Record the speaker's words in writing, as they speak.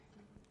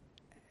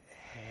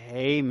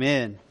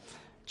Amen.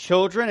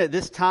 Children, at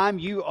this time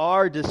you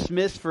are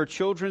dismissed for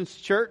Children's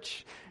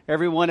Church.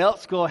 Everyone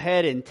else, go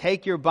ahead and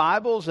take your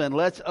Bibles and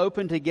let's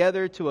open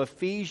together to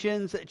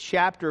Ephesians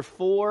chapter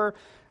 4.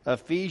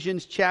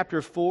 Ephesians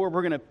chapter 4,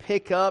 we're going to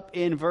pick up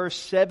in verse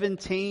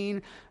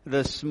 17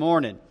 this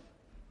morning.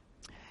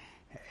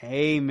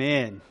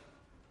 Amen.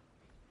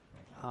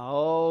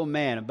 Oh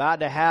man, about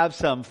to have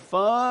some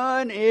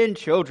fun in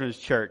Children's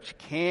Church.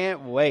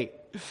 Can't wait.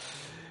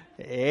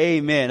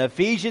 Amen.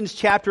 Ephesians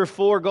chapter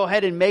 4, go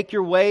ahead and make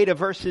your way to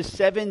verses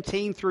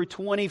 17 through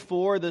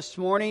 24 this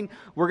morning.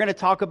 We're going to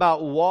talk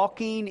about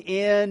walking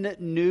in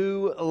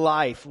new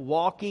life.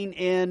 Walking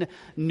in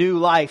new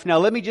life. Now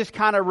let me just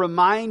kind of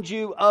remind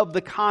you of the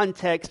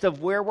context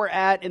of where we're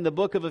at in the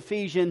book of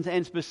Ephesians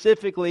and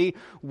specifically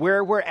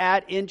where we're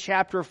at in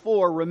chapter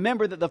 4.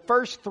 Remember that the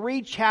first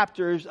 3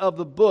 chapters of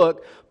the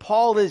book,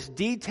 Paul is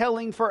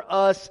detailing for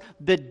us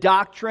the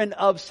doctrine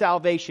of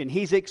salvation.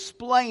 He's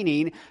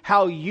explaining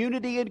how unity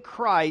in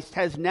Christ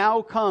has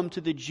now come to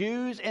the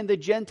Jews and the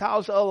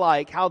Gentiles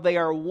alike, how they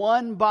are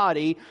one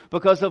body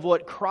because of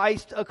what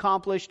Christ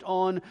accomplished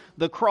on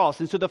the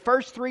cross. And so the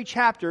first 3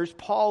 chapters,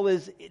 Paul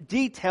is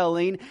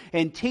detailing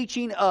and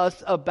teaching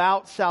us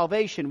about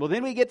salvation. Well,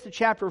 then we get to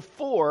chapter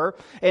 4,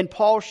 and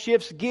Paul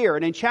shifts gear.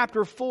 And in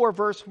chapter 4,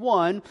 verse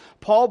 1,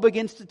 Paul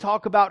begins to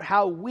talk about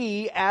how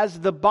we, as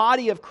the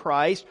body of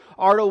Christ,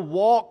 are to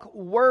walk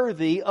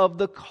worthy of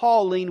the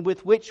calling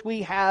with which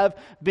we have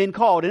been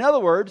called. In other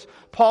words,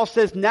 Paul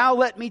says, now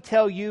let me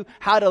tell you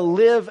how to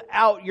live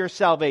out your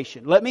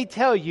salvation. Let me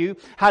tell you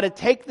how to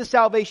take the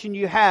salvation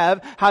you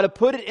have, how to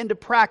put it into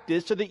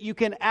practice so that you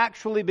can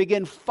actually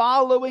begin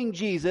following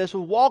Jesus,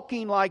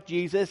 walking like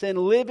Jesus, and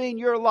living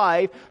your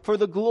life for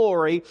the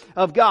glory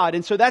of God.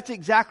 And so that's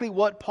exactly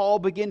what Paul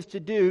begins to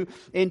do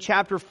in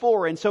chapter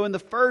 4. And so in the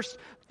first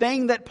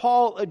thing that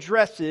Paul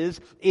addresses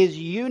is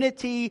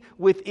unity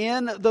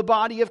within the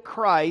body of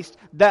Christ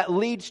that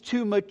leads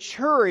to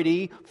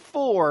maturity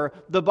for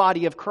the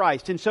body of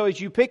Christ. And so as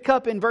you pick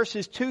up in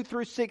verses 2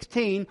 through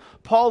 16,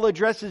 Paul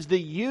addresses the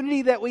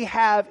unity that we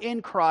have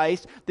in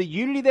Christ, the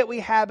unity that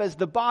we have as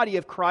the body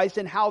of Christ,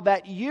 and how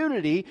that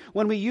unity,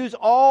 when we use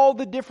all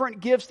the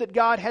different gifts that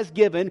God has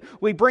given,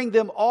 we bring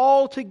them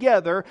all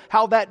together,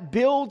 how that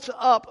builds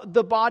up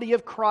the body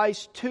of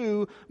Christ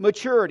to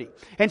maturity.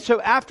 And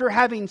so after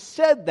having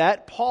said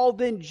that, Paul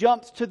then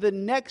jumps to the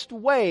next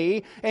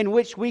way in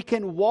which we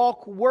can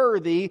walk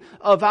worthy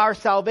of our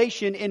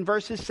salvation in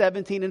verses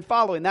 17 and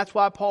following. That's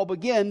why Paul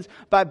begins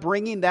by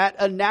bringing that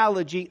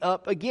analogy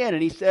up again.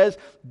 And he says,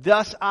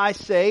 thus I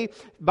say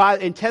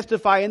and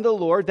testify in the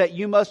Lord that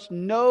you must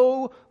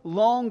no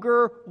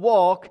longer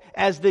walk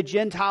as the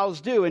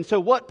Gentiles do. And so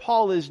what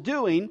Paul is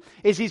doing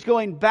is he's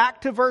going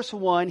back to verse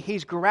 1.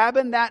 He's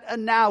grabbing that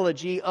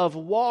analogy of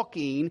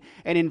walking.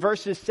 And in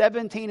verses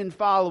 17 and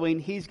following,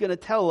 he's going to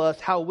tell us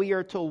how we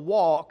are to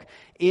walk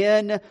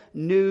in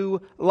new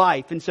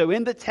life. And so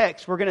in the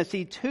text, we're going to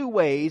see 2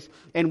 ways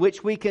in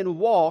which we can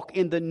walk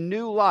in the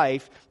new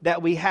life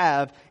that we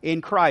have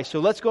in Christ. So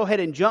let's go ahead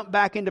and jump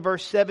back into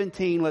verse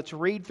 17. Let's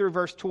read through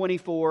verse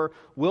 24.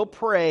 We'll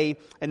pray,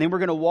 and then we're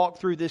going to walk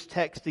through this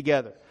text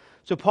together.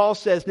 So Paul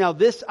says, now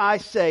this I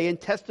say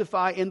and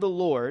testify in the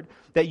Lord,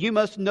 that you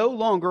must no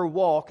longer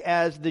walk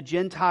as the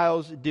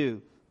Gentiles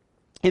do,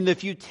 in the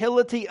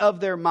futility of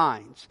their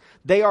minds.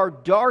 They are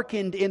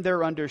darkened in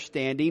their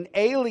understanding,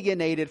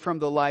 alienated from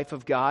the life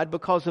of God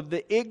because of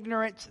the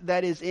ignorance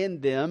that is in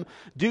them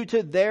due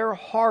to their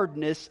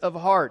hardness of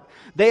heart.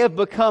 They have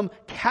become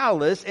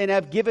callous and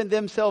have given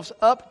themselves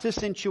up to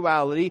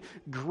sensuality,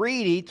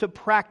 greedy to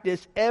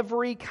practice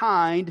every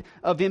kind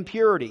of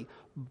impurity.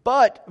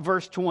 But,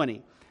 verse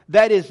 20,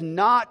 that is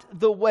not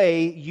the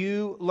way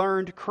you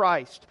learned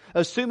Christ,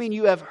 assuming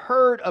you have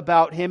heard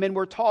about Him and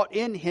were taught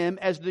in Him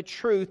as the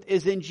truth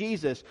is in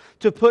Jesus,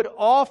 to put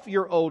off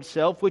your old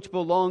self, which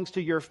belongs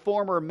to your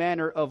former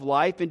manner of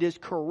life and is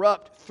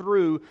corrupt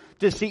through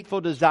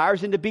deceitful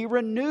desires, and to be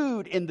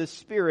renewed in the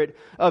spirit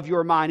of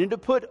your mind, and to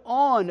put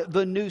on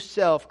the new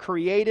self,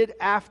 created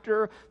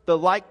after the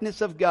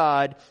likeness of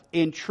God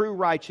in true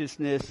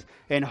righteousness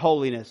and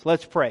holiness.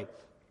 Let's pray.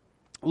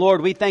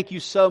 Lord, we thank you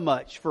so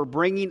much for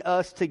bringing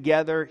us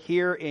together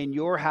here in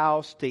your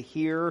house to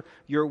hear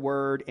your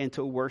word and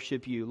to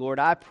worship you. Lord,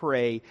 I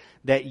pray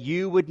that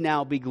you would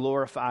now be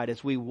glorified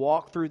as we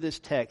walk through this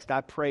text.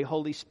 I pray,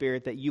 Holy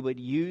Spirit, that you would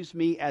use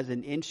me as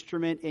an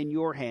instrument in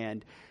your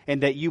hand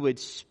and that you would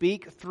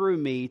speak through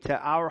me to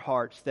our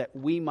hearts that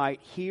we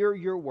might hear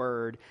your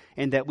word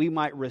and that we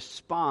might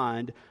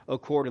respond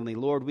accordingly.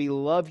 Lord, we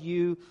love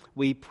you,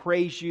 we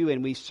praise you,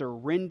 and we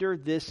surrender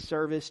this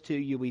service to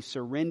you. We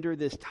surrender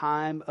this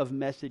time of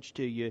message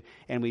to you,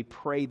 and we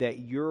pray that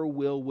your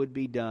will would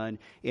be done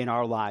in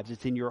our lives.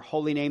 It's in your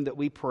holy name that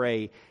we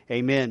pray.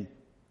 Amen.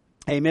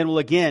 Amen. Well,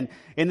 again,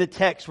 in the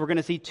text, we're going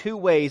to see 2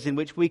 ways in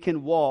which we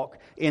can walk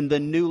in the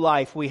new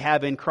life we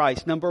have in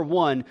Christ. Number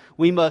 1,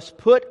 we must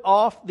put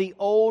off the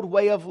old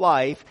way of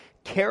life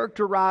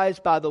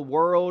characterized by the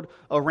world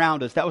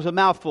around us. That was a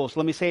mouthful, so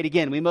let me say it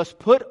again. We must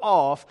put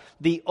off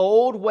the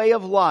old way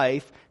of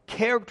life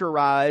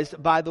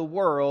characterized by the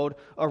world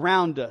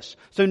around us.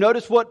 So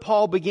notice what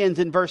Paul begins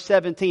in verse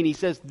 17. He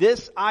says,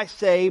 "This I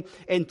say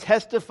and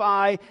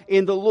testify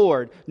in the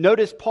Lord."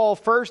 Notice Paul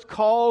first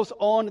calls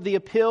on the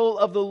appeal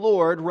of the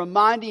Lord,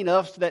 reminding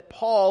us that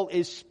Paul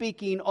is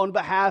speaking on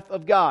behalf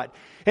of God.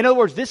 In other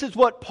words, this is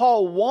what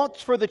Paul wants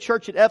for the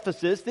church at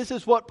Ephesus. This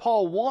is what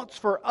Paul wants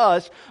for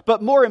us.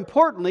 But more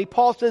importantly,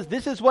 Paul says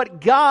this is what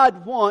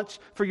God wants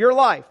for your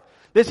life.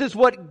 This is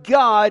what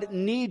God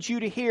needs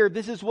you to hear.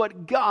 This is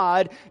what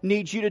God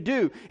needs you to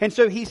do. And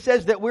so he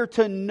says that we're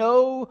to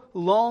no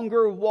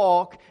longer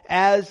walk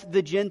as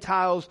the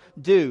Gentiles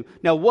do.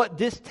 Now, what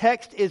this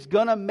text is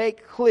going to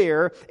make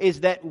clear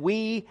is that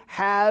we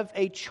have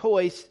a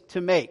choice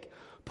to make.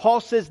 Paul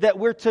says that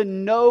we're to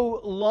no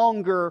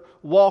longer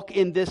walk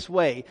in this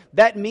way.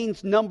 That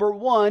means, number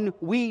one,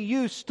 we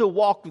used to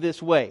walk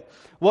this way.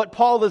 What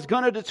Paul is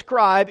going to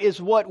describe is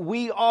what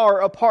we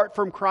are apart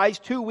from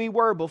Christ, who we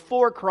were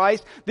before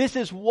Christ. This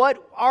is what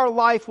our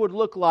life would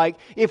look like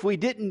if we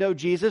didn't know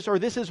Jesus, or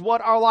this is what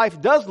our life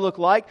does look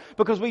like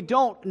because we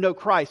don't know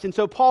Christ. And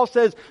so Paul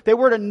says that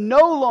we're to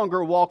no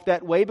longer walk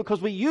that way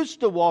because we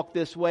used to walk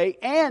this way.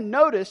 And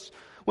notice,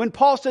 when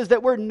Paul says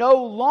that we're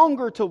no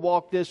longer to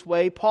walk this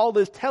way, Paul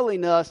is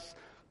telling us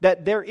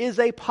that there is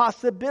a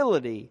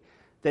possibility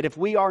that if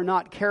we are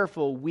not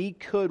careful, we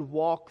could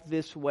walk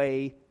this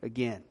way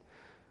again.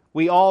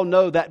 We all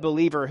know that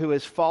believer who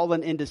has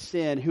fallen into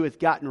sin, who has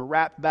gotten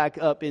wrapped back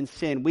up in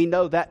sin. We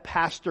know that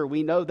pastor,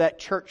 we know that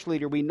church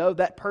leader, we know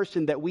that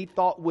person that we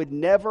thought would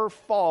never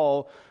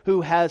fall,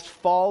 who has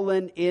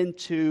fallen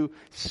into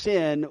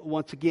sin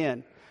once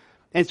again.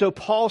 And so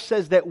Paul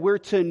says that we're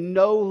to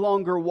no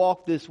longer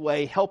walk this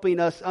way,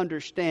 helping us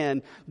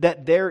understand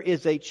that there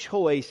is a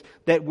choice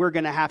that we're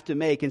going to have to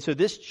make. And so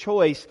this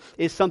choice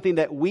is something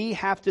that we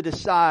have to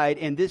decide,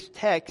 and this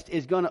text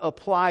is going to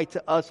apply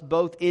to us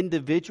both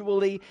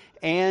individually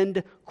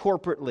and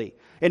corporately.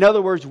 In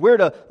other words, we're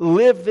to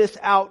live this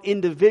out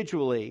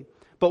individually,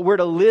 but we're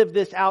to live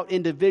this out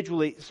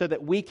individually so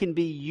that we can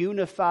be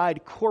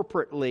unified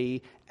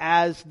corporately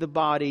as the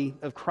body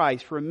of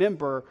Christ.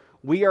 Remember,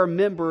 we are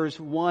members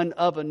one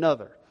of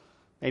another.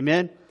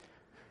 Amen?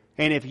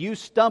 And if you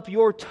stump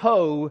your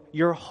toe,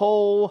 your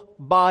whole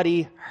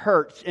body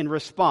hurts in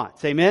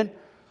response. Amen?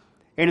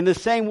 And in the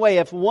same way,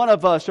 if one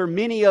of us or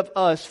many of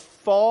us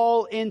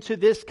fall into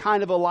this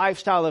kind of a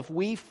lifestyle, if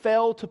we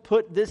fail to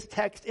put this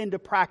text into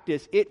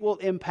practice, it will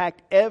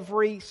impact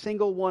every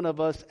single one of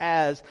us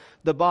as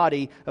the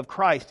body of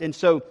Christ. And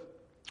so,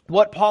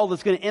 what Paul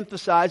is going to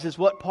emphasize is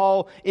what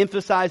Paul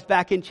emphasized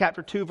back in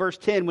chapter 2, verse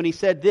 10, when he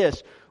said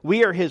this: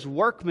 "We are His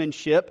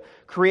workmanship,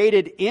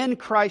 created in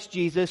Christ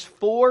Jesus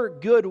for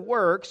good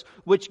works,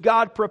 which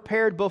God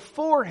prepared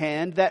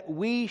beforehand that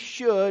we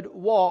should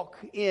walk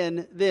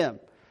in them."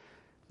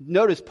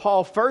 Notice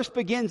Paul first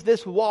begins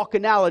this walk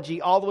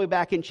analogy all the way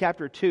back in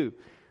chapter 2.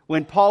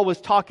 When Paul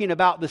was talking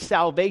about the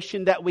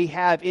salvation that we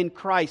have in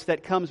Christ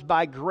that comes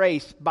by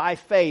grace, by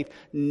faith,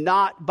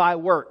 not by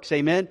works.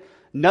 Amen?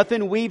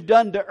 Nothing we've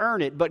done to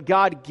earn it, but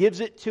God gives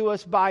it to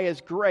us by His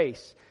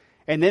grace.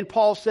 And then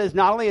Paul says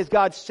not only has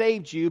God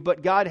saved you,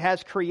 but God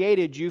has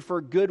created you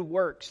for good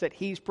works that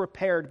He's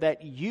prepared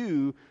that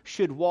you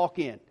should walk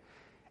in.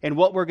 And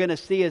what we're going to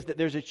see is that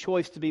there's a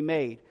choice to be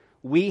made.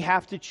 We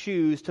have to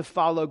choose to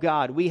follow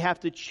God. We have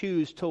to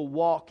choose to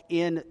walk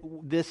in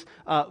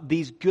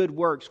these good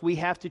works. We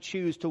have to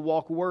choose to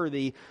walk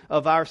worthy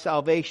of our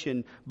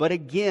salvation. But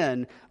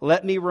again,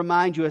 let me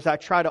remind you, as I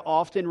try to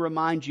often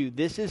remind you,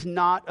 this is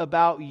not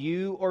about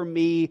you or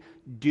me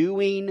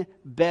doing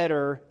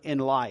better in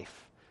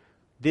life.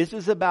 This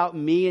is about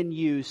me and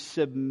you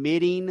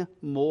submitting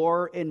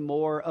more and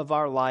more of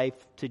our life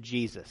to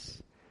Jesus.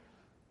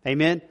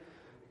 Amen?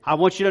 I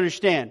want you to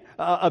understand,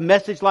 a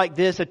message like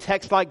this, a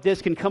text like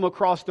this can come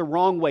across the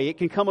wrong way. It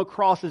can come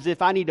across as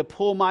if I need to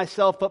pull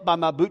myself up by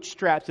my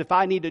bootstraps, if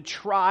I need to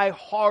try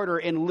harder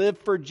and live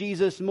for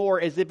Jesus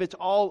more, as if it's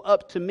all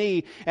up to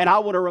me. And I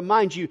want to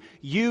remind you,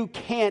 you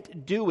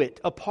can't do it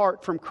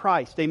apart from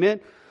Christ. Amen?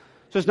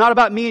 So it's not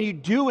about me and you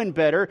doing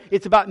better.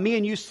 It's about me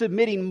and you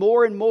submitting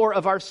more and more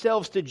of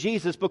ourselves to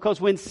Jesus. Because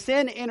when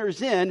sin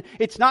enters in,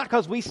 it's not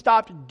because we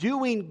stopped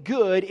doing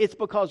good. It's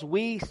because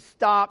we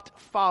stopped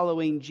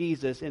following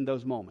Jesus in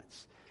those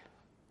moments.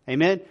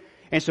 Amen?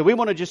 And so we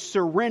want to just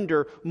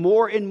surrender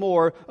more and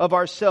more of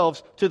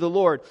ourselves to the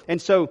Lord.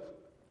 And so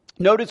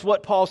notice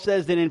what Paul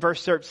says then in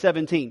verse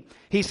 17.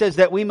 He says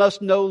that we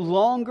must no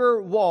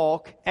longer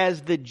walk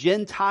as the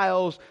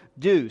Gentiles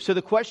do. So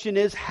the question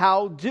is,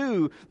 how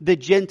do the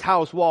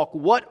Gentiles walk?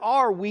 What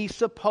are we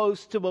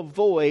supposed to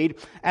avoid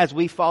as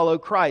we follow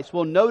Christ?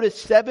 Well,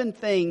 notice 7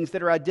 things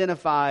that are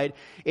identified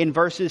in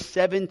verses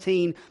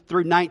 17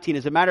 through 19.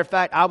 As a matter of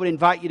fact, I would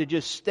invite you to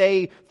just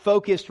stay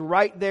focused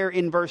right there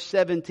in verse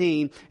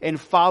 17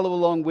 and follow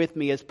along with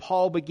me. As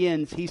Paul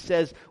begins, he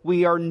says,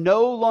 "We are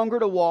no longer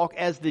to walk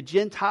as the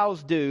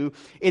Gentiles do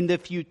in the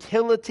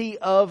futility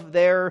of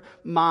their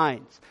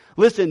minds."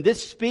 Listen,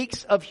 this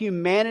speaks of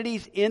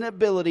humanity's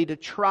inability to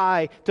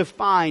try to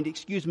find,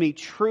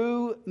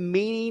 true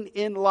meaning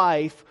in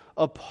life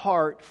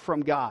apart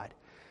from God.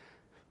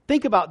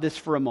 Think about this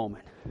for a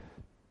moment.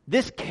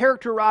 This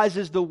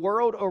characterizes the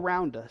world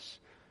around us.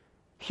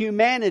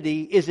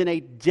 Humanity is in a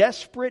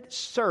desperate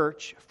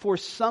search for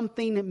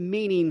something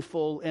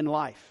meaningful in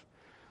life.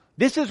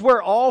 This is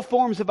where all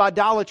forms of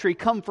idolatry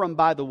come from,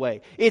 by the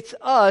way. It's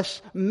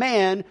us,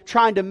 man,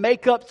 trying to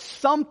make up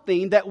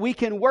something that we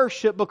can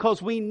worship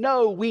because we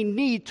know we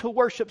need to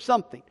worship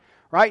something.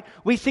 Right?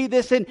 We see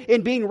this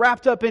in being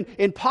wrapped up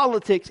in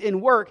politics, in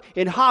work,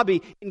 in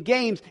hobby, in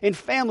games, in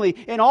family,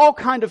 in all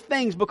kind of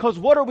things. Because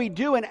what are we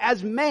doing?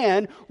 As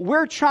man,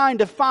 we're trying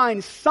to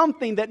find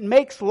something that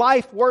makes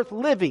life worth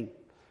living.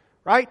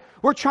 Right?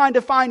 We're trying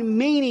to find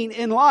meaning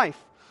in life.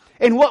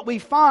 And what we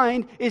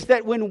find is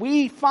that when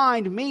we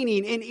find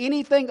meaning in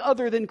anything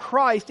other than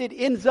Christ, it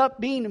ends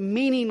up being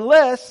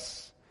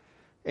meaningless,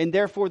 and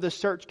therefore the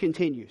search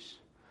continues.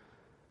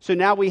 So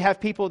now we have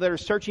people that are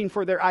searching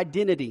for their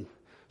identity,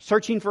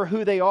 searching for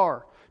who they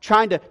are,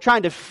 trying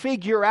to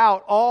figure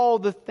out all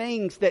the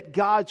things that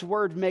God's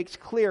Word makes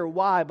clear.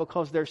 Why?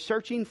 Because they're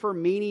searching for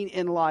meaning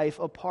in life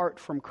apart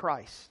from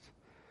Christ.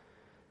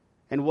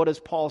 And what does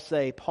Paul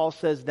say? Paul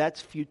says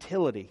that's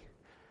futility.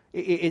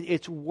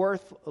 It's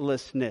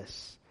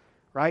worthlessness,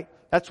 right?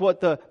 That's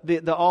what the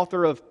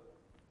author of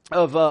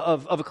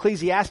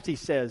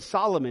Ecclesiastes says.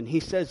 Solomon, he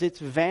says it's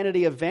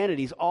vanity of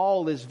vanities.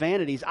 All is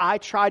vanities. I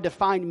tried to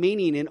find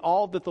meaning in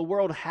all that the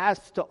world has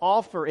to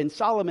offer. And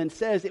Solomon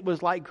says it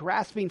was like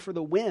grasping for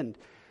the wind.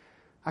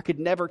 I could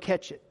never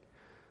catch it.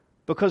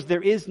 Because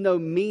there is no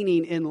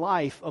meaning in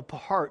life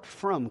apart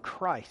from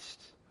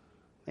Christ.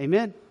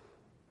 Amen?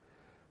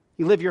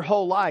 You live your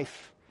whole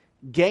life,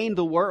 gain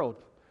the world.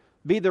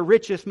 Be the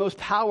richest, most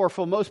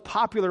powerful, most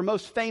popular,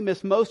 most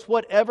famous, most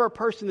whatever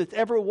person that's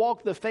ever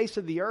walked the face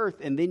of the earth,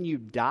 and then you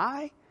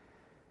die,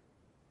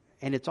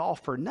 and it's all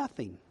for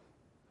nothing.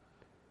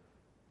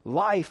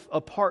 Life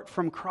apart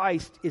from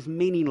Christ is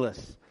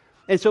meaningless.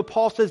 And so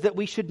Paul says that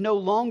we should no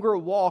longer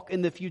walk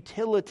in the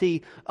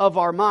futility of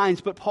our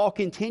minds. But Paul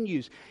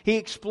continues. He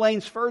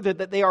explains further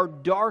that they are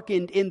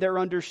darkened in their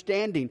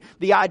understanding.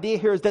 The idea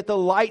here is that the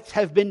lights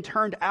have been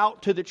turned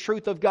out to the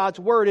truth of God's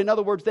Word. In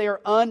other words, they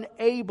are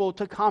unable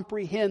to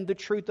comprehend the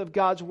truth of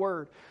God's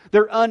Word.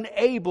 They're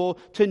unable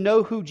to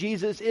know who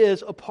Jesus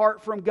is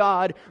apart from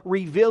God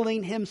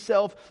revealing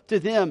Himself to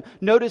them.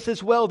 Notice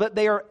as well that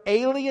they are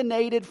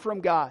alienated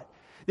from God.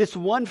 This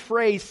one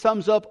phrase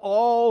sums up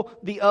all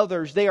the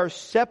others. They are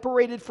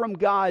separated from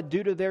God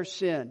due to their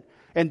sin.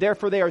 And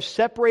therefore they are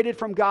separated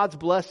from God's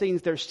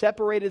blessings. They're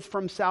separated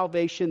from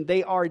salvation.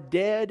 They are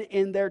dead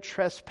in their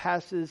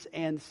trespasses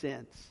and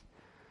sins.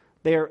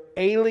 They are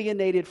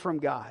alienated from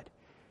God.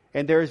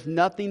 And there is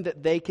nothing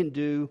that they can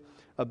do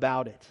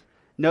about it.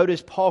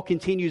 Notice Paul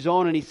continues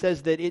on and he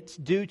says that it's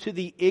due to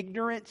the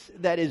ignorance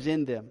that is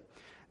in them.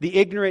 The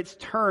ignorance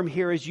term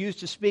here is used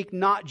to speak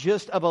not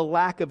just of a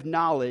lack of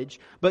knowledge,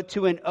 but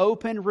to an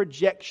open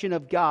rejection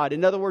of God.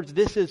 In other words,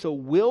 this is a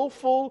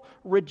willful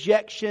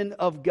rejection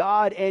of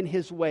God and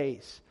His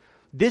ways.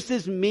 This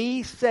is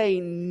me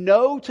saying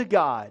no to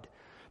God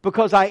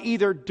because I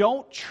either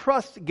don't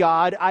trust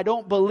God, I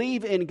don't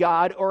believe in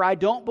God, or I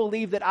don't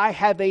believe that I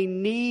have a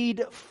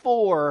need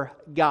for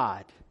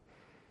God.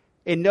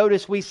 And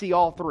notice we see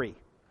all three.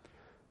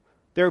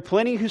 There are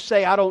plenty who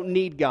say, I don't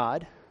need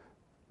God.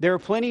 There are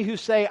plenty who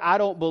say, I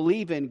don't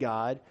believe in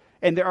God.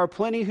 And there are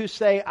plenty who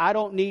say, I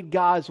don't need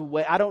God's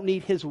way. I don't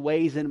need His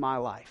ways in my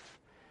life.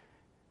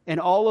 And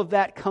all of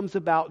that comes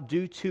about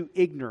due to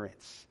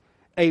ignorance.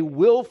 A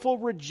willful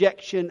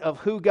rejection of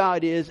who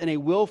God is and a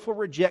willful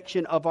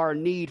rejection of our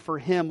need for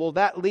Him. Well,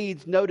 that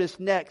leads, notice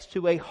next,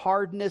 to a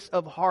hardness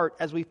of heart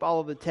as we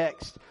follow the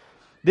text.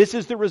 This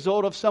is the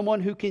result of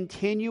someone who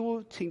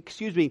continues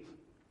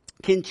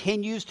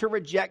to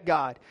reject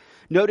God.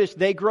 Notice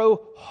they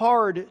grow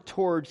hard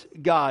towards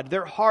God.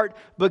 Their heart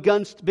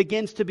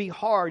begins to be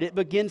hard. It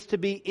begins to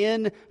be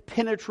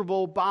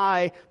impenetrable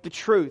by the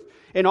truth.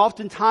 And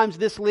oftentimes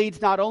this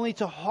leads not only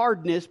to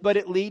hardness, but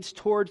it leads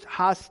towards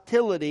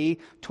hostility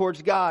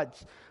towards God.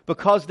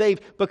 Because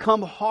they've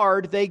become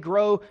hard, they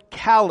grow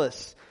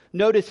callous.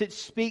 Notice it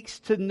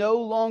speaks to no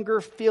longer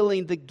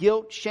feeling the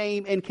guilt,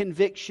 shame, and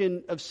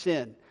conviction of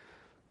sin.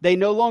 They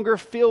no longer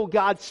feel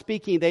God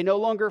speaking. They no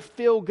longer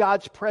feel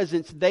God's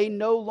presence. They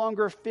no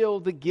longer feel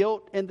the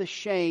guilt and the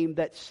shame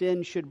that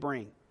sin should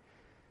bring.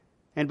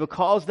 And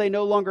because they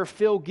no longer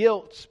feel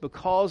guilt,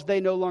 because they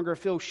no longer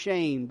feel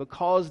shame,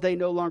 because they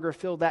no longer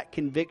feel that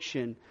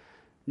conviction,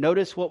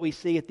 notice what we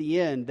see at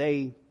the end.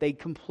 They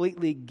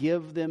completely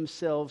give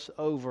themselves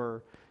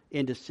over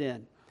into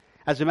sin.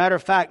 As a matter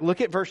of fact,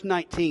 look at verse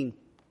 19.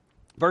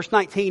 Verse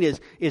 19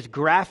 is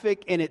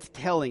graphic and it's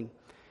telling.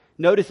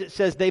 Notice it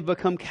says they've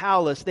become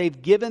callous.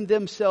 They've given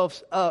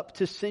themselves up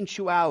to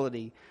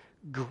sensuality,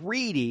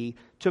 greedy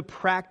to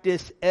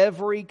practice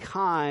every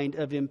kind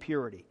of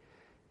impurity.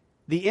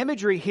 The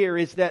imagery here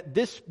is that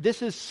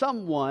this is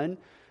someone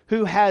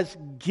who has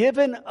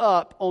given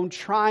up on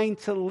trying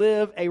to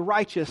live a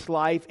righteous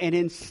life and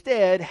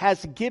instead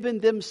has given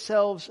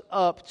themselves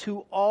up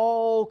to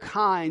all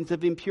kinds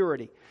of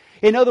impurity.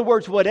 In other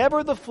words,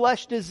 whatever the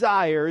flesh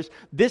desires,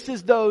 this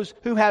is those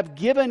who have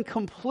given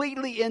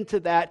completely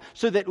into that,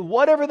 so that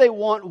whatever they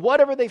want,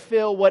 whatever they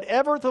feel,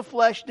 whatever the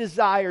flesh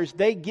desires,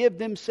 they give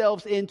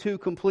themselves into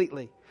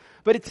completely.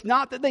 But it's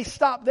not that they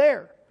stop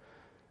there.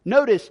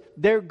 Notice,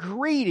 they're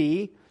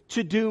greedy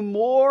to do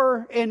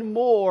more and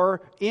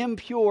more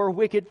impure,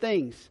 wicked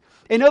things.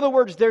 In other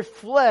words, their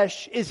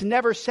flesh is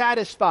never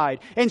satisfied.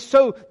 And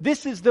so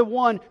this is the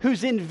one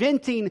who's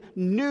inventing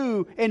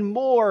new and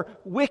more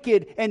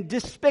wicked and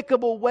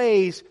despicable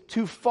ways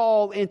to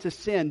fall into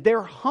sin.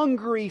 They're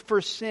hungry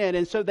for sin,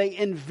 and so they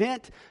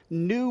invent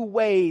new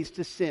ways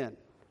to sin.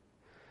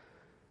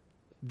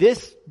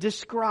 This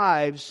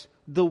describes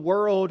the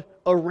world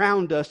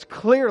around us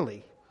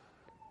clearly.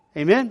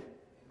 Amen?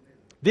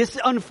 This,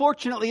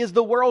 unfortunately, is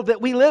the world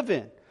that we live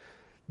in.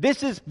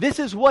 This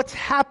is what's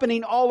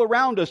happening all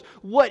around us.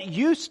 What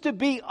used to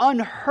be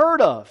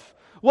unheard of,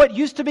 what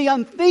used to be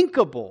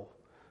unthinkable,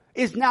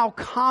 is now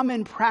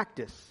common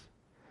practice.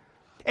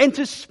 And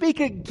to speak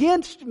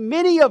against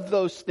many of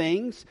those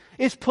things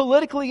is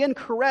politically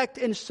incorrect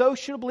and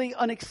socially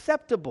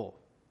unacceptable.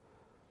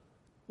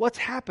 What's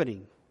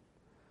happening?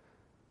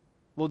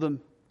 Well, the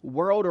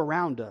world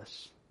around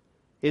us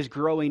is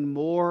growing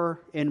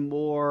more and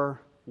more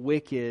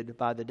wicked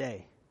by the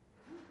day.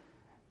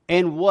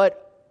 And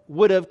what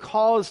would have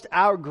caused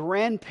our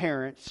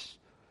grandparents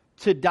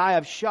to die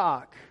of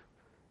shock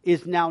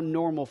is now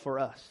normal for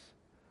us.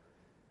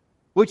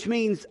 Which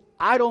means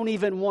I don't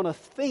even want to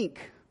think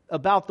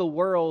about the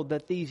world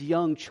that these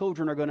young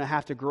children are going to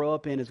have to grow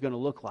up in is going to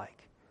look like.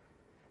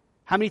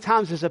 How many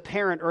times as a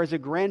parent or as a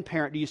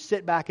grandparent do you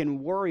sit back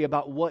and worry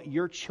about what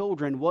your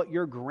children, what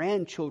your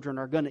grandchildren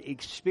are going to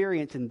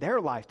experience in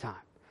their lifetime?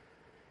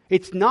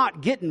 It's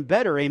not getting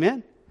better,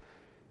 amen?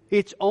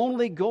 It's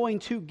only going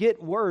to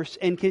get worse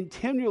and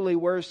continually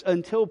worse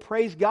until,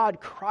 praise God,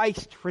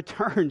 Christ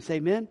returns.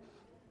 Amen?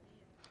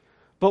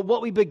 But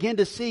what we begin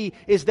to see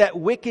is that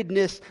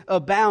wickedness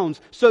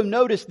abounds. So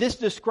notice this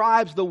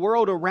describes the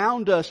world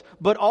around us,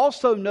 but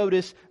also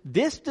notice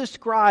this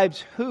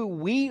describes who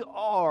we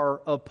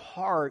are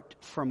apart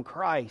from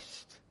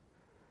Christ.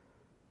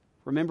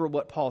 Remember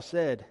what Paul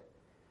said.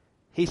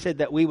 He said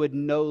that we would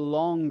no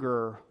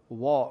longer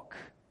walk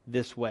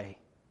this way.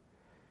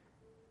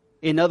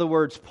 In other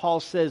words, Paul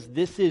says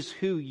this is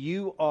who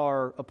you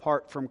are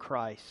apart from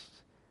Christ.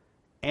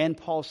 And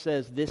Paul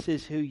says this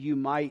is who you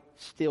might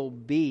still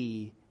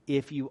be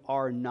if you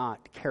are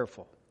not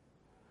careful.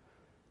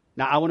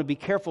 Now, I want to be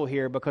careful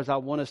here because I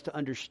want us to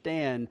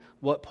understand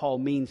what Paul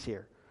means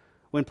here.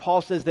 When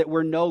Paul says that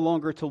we're no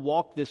longer to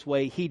walk this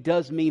way, he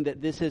does mean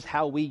that this is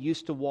how we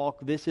used to walk,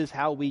 this is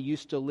how we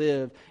used to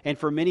live. And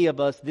for many of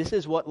us, this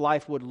is what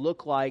life would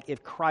look like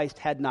if Christ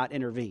had not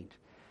intervened.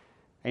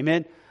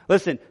 Amen?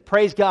 Listen,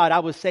 praise God, I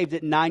was saved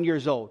at 9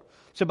 years old.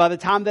 So by the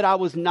time that I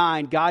was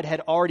 9, God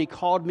had already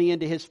called me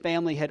into His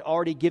family, had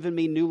already given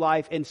me new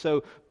life. And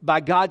so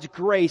by God's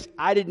grace,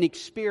 I didn't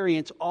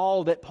experience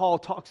all that Paul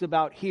talks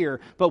about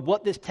here. But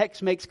what this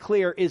text makes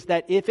clear is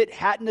that if it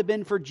hadn't have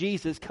been for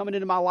Jesus coming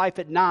into my life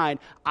at 9,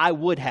 I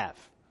would have.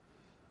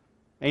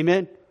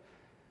 Amen?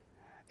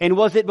 And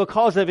was it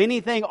because of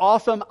anything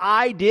awesome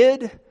I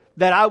did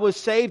that I was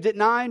saved at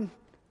 9?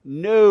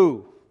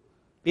 No.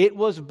 It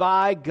was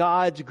by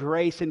God's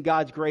grace and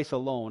God's grace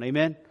alone.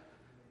 Amen?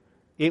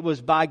 It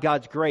was by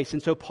God's grace.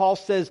 And so Paul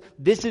says,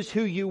 this is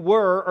who you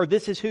were, or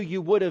this is who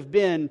you would have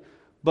been.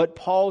 But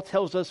Paul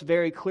tells us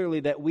very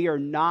clearly that we are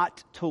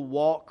not to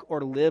walk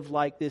or live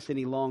like this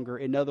any longer.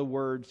 In other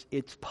words,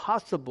 it's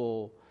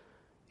possible,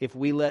 if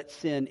we let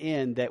sin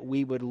in, that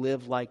we would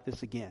live like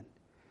this again.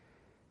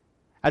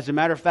 As a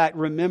matter of fact,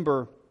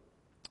 remember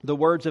the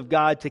words of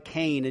God to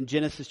Cain in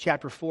Genesis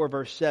chapter 4,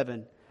 verse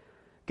 7.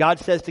 God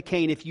says to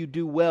Cain, if you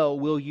do well,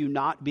 will you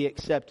not be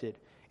accepted?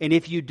 And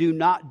if you do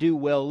not do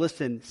well,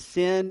 listen,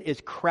 sin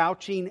is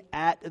crouching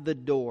at the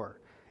door.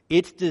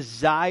 Its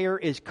desire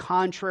is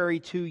contrary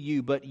to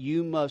you, but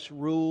you must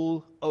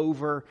rule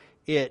over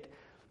it.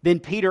 Then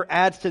Peter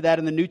adds to that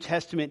in the New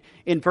Testament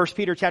in 1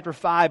 Peter chapter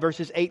 5,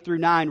 verses 8 through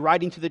 9,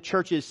 writing to the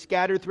churches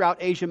scattered throughout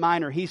Asia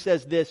Minor. He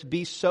says this,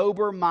 be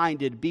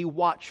sober-minded, be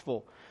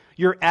watchful.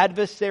 Your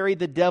adversary,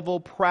 the devil,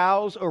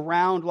 prowls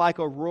around like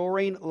a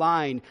roaring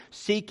lion,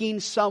 seeking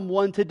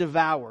someone to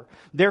devour.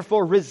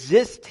 Therefore,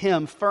 resist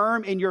him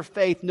firm in your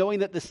faith, knowing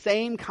that the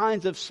same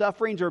kinds of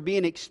sufferings are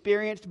being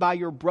experienced by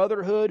your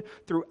brotherhood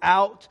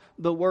throughout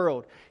the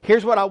world.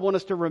 Here's what I want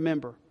us to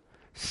remember.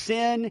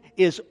 Sin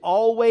is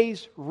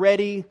always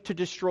ready to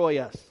destroy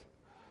us.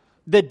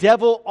 The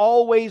devil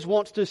always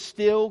wants to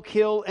steal,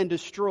 kill, and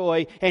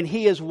destroy, and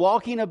he is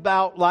walking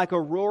about like a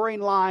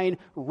roaring lion,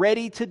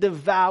 ready to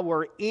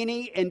devour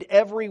any and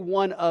every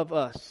one of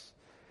us.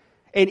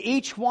 And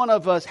each one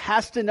of us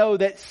has to know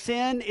that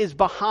sin is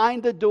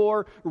behind the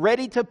door,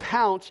 ready to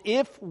pounce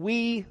if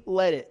we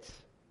let it.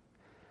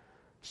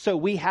 So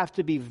we have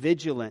to be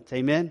vigilant,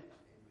 amen?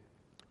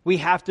 We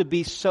have to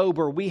be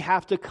sober. We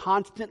have to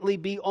constantly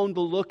be on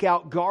the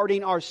lookout,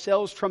 guarding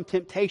ourselves from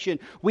temptation.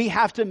 We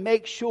have to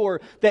make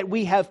sure that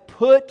we have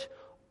put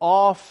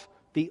off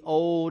the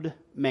old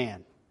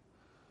man.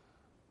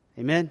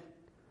 Amen?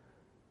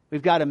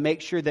 We've got to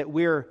make sure that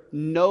we're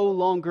no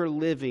longer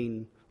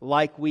living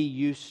like we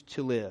used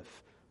to live.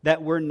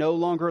 That we're no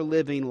longer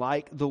living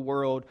like the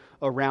world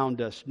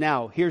around us.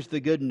 Now, here's the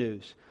good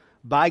news.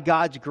 By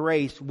God's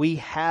grace, we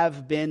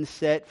have been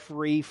set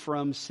free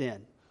from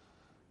sin.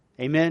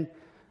 Amen?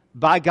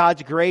 By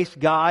God's grace,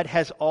 God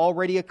has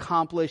already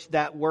accomplished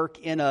that work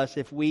in us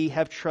if we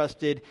have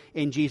trusted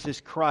in Jesus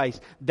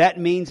Christ. That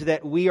means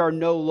that we are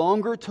no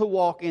longer to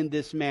walk in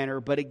this manner,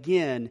 but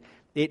again,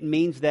 it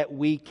means that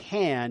we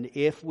can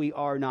if we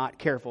are not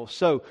careful.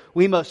 So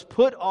we must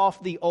put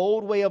off the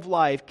old way of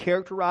life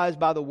characterized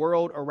by the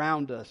world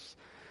around us.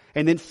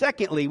 And then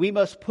secondly, we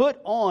must put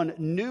on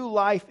new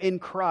life in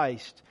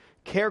Christ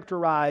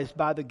characterized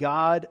by the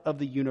God of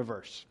the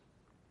universe.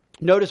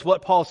 Notice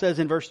what Paul says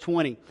in verse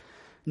 20.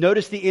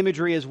 Notice the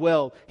imagery as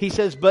well. He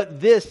says, but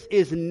this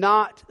is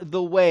not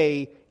the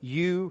way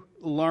you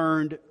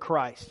learned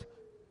Christ.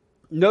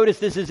 Notice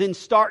this is in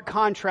stark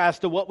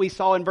contrast to what we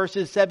saw in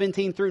verses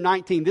 17 through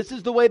 19. This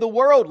is the way the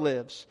world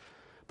lives.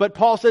 But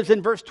Paul says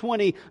in verse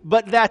 20,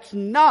 but that's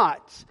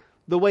not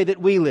the way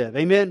that we live.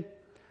 Amen?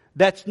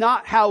 That's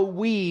not how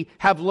we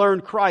have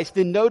learned Christ.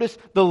 And notice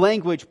the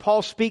language.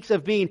 Paul speaks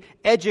of being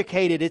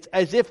educated. It's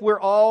as if we're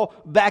all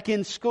back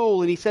in school.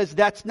 And he says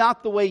that's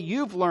not the way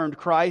you've learned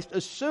Christ,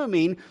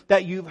 assuming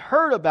that you've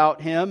heard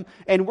about Him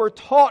and were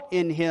taught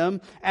in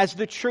Him as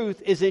the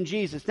truth is in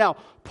Jesus. Now,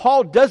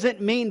 Paul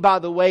doesn't mean, by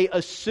the way,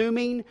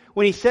 assuming.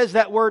 When he says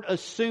that word,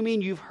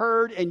 assuming you've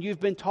heard and you've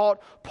been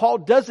taught, Paul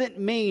doesn't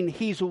mean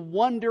he's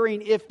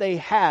wondering if they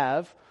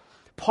have.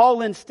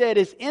 Paul instead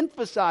is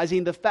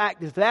emphasizing the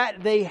fact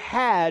that they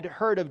had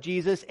heard of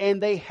Jesus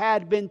and they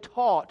had been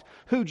taught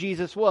who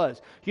Jesus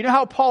was. You know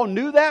how Paul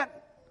knew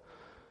that?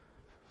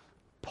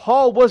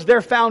 Paul was their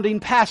founding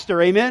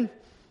pastor, amen?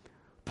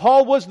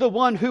 Paul was the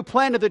one who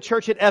planted the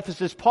church at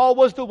Ephesus. Paul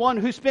was the one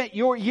who spent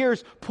your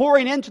years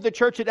pouring into the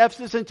church at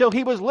Ephesus until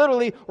he was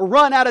literally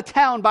run out of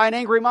town by an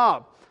angry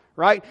mob.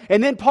 Right?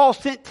 And then Paul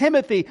sent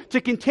Timothy to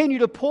continue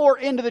to pour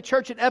into the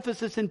church at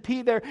Ephesus and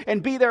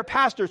be their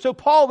pastor. So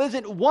Paul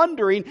isn't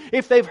wondering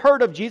if they've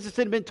heard of Jesus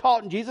and been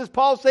taught in Jesus.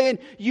 Paul's saying,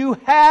 you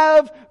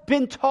have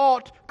been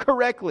taught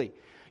correctly.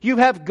 You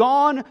have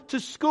gone to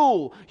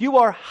school. You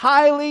are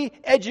highly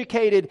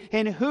educated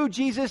in who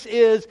Jesus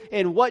is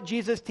and what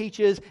Jesus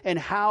teaches and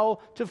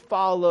how to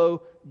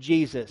follow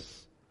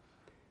Jesus.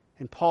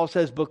 And Paul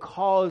says,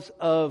 because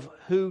of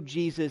who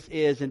Jesus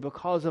is and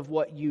because of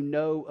what you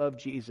know of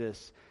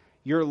Jesus,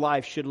 your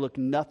life should look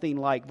nothing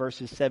like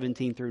verses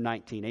 17 through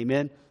 19.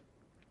 Amen?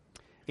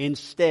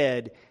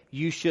 Instead,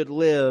 you should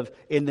live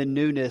in the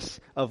newness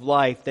of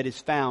life that is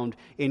found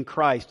in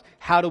Christ.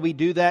 How do we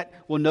do that?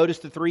 Well, notice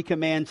the three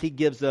commands he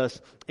gives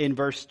us in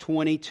verse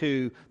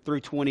 22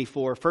 through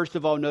 24. First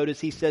of all, notice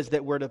he says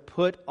that we're to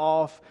put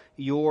off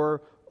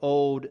your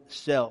old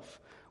self.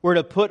 We're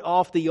to put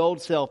off the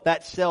old self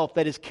that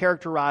is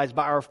characterized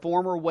by our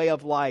former way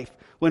of life,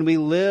 when we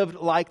lived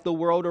like the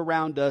world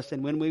around us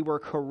and when we were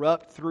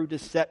corrupt through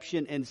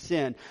deception and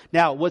sin.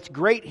 Now, what's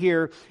great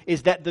here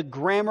is that the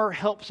grammar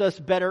helps us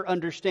better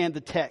understand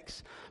the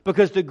text.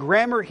 Because the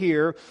grammar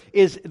here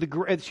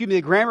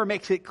the grammar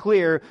makes it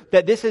clear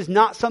that this is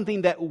not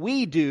something that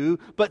we do,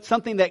 but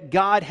something that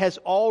God has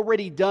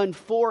already done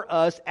for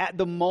us at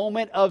the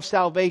moment of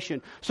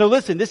salvation. So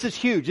listen, this is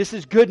huge. This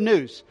is good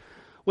news.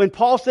 When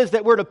Paul says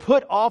that we're to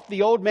put off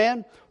the old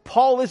man,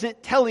 Paul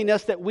isn't telling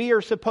us that we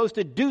are supposed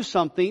to do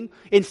something.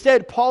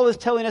 Instead, Paul is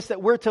telling us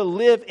that we're to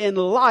live in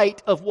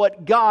light of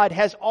what God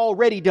has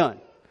already done.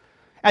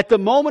 At the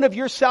moment of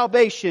your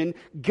salvation,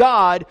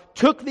 God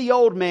took the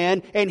old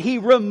man and He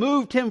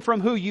removed him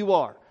from who you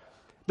are.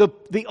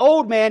 The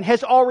old man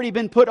has already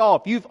been put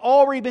off. You've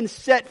already been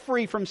set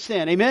free from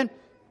sin. Amen?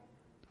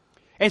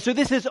 And so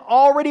this has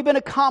already been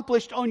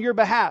accomplished on your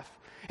behalf.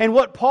 And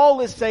what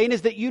Paul is saying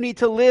is that you need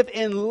to live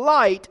in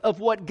light of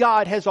what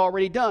God has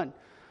already done.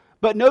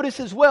 But notice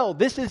as well,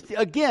 this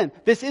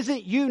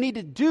isn't you need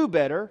to do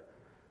better.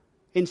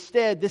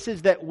 Instead, this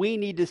is that we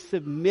need to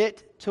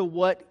submit to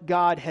what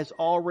God has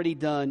already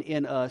done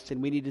in us,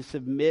 and we need to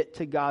submit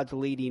to God's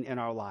leading in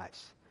our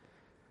lives.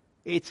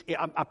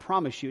 I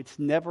promise you, it's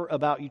never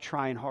about you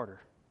trying harder.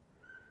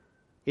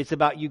 It's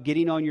about you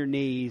getting on your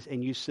knees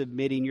and you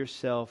submitting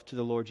yourself to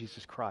the Lord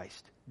Jesus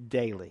Christ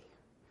daily.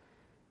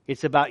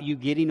 It's about you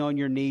getting on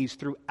your knees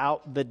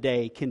throughout the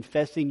day,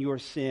 confessing your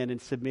sin and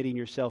submitting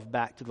yourself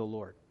back to the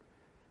Lord.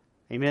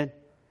 Amen?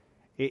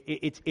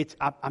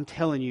 I'm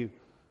telling you,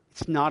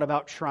 it's not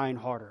about trying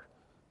harder.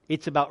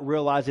 It's about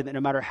realizing that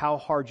no matter how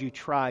hard you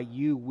try,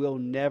 you will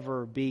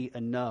never be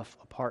enough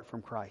apart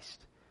from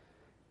Christ.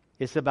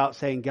 It's about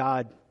saying,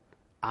 God,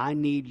 I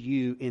need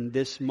you in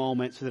this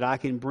moment so that I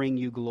can bring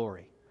you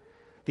glory.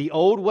 The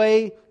old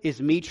way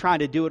is me trying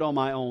to do it on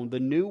my own. The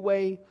new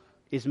way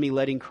is me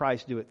letting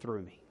Christ do it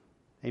through me.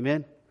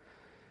 Amen?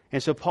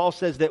 And so Paul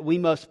says that we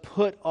must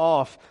put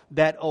off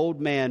that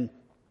old man.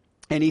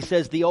 And he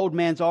says the old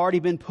man's already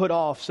been put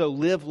off, so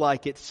live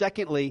like it.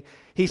 Secondly,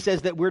 he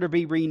says that we're to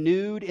be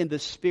renewed in the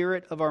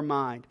spirit of our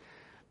mind.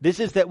 This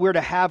is that we're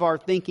to have our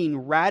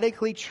thinking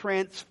radically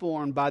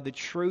transformed by the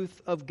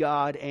truth of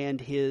God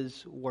and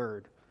His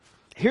Word.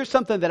 Here's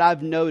something that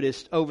I've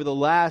noticed over the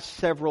last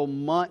several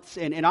months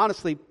and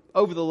honestly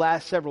over the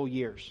last several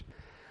years.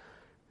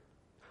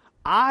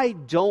 I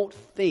don't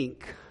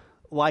think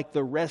like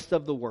the rest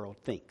of the world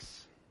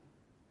thinks.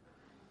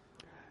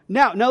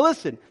 Now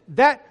listen,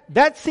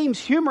 that seems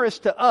humorous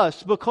to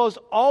us because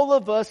all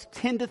of us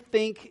tend to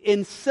think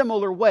in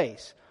similar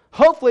ways.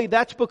 Hopefully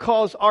that's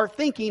because our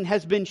thinking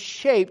has been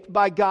shaped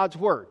by God's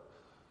Word.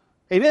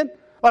 Amen?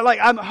 Like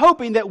I'm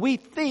hoping that we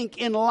think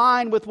in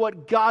line with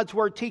what God's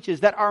Word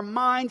teaches, that our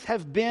minds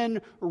have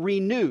been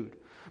renewed.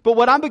 But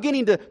what I'm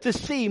beginning to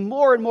see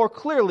more and more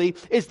clearly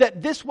is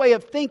that this way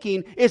of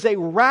thinking is a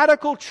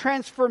radical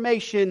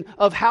transformation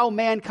of how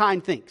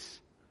mankind thinks.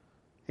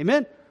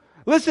 Amen?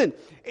 Listen,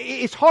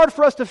 it's hard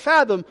for us to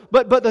fathom,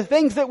 but the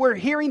things that we're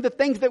hearing, the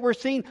things that we're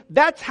seeing,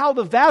 that's how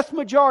the vast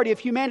majority of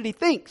humanity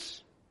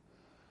thinks.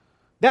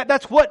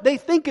 That's what they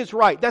think is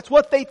right. That's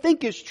what they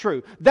think is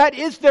true. That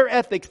is their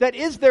ethics. That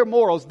is their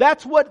morals.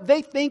 That's what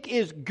they think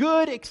is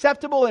good,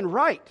 acceptable, and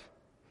right.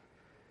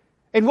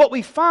 And what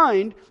we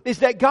find is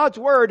that God's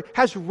Word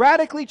has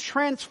radically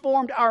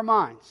transformed our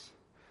minds.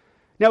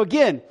 Now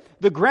again,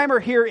 the grammar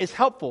here is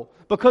helpful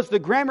because the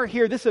grammar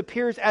here, this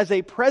appears as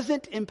a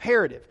present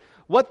imperative.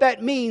 What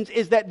that means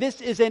is that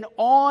this is an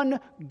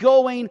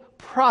ongoing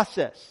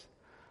process.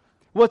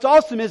 What's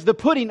awesome is the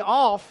putting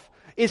off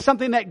is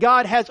something that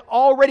God has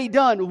already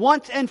done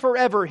once and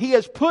forever. He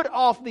has put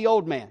off the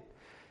old man.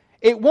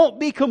 It won't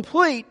be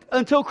complete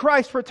until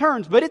Christ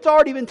returns, but it's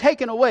already been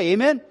taken away.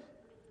 Amen?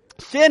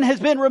 Sin has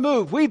been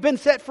removed. We've been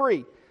set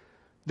free.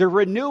 The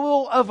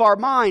renewal of our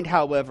mind,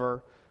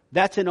 however,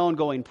 that's an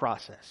ongoing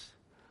process.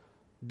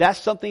 That's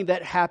something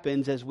that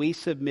happens as we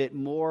submit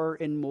more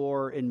and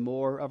more and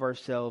more of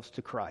ourselves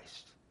to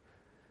Christ.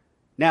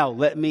 Now,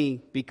 let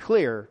me be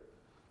clear,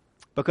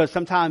 because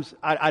sometimes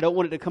I don't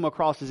want it to come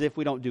across as if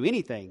we don't do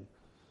anything.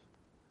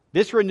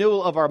 This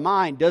renewal of our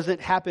mind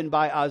doesn't happen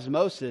by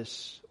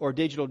osmosis or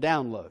digital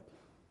download.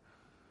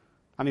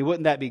 I mean,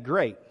 wouldn't that be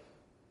great?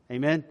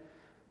 Amen?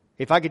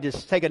 If I could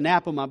just take a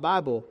nap on my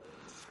Bible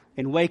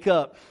and wake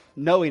up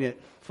knowing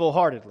it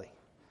full-heartedly,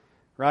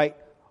 right?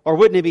 Or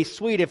wouldn't it be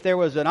sweet if there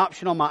was an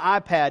option on my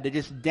iPad to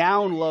just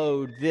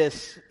download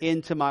this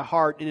into my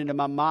heart and into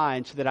my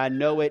mind so that I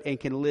know it and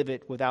can live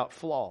it without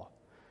flaw?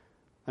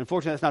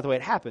 Unfortunately, that's not the way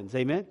it happens.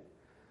 Amen?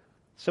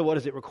 So what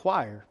does it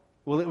require?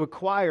 Well, it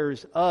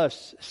requires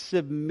us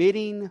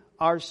submitting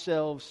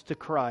ourselves to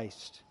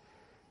Christ.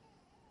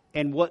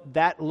 And what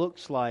that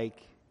looks like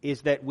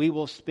is that we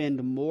will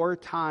spend more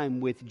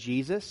time with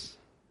Jesus,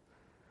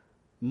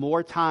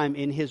 more time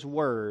in His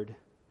Word,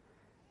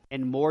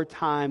 and more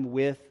time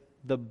with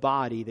the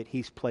body that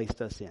He's placed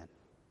us in.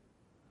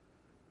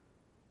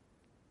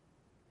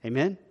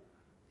 Amen?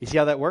 You see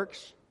how that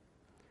works?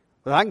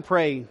 Well, I can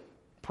pray,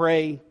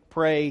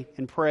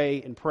 and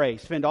pray.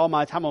 Spend all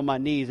my time on my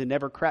knees and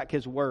never crack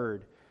His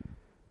Word.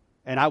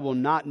 And I will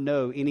not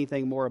know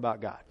anything more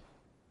about God.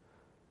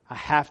 I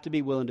have to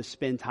be willing to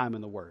spend time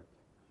in the Word.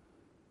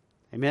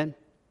 Amen?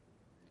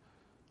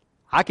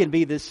 I can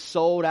be this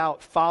sold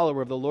out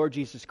follower of the Lord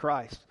Jesus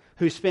Christ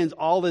who spends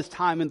all this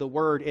time in the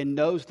Word and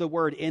knows the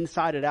Word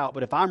inside and out.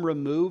 But if I'm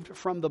removed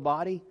from the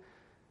body,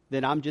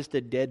 then I'm just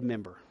a dead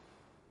member.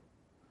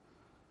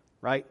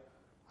 Right?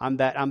 I'm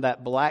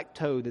that black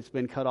toad that's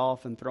been cut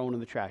off and thrown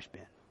in the trash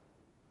bin.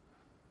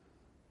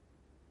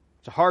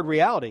 It's a hard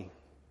reality,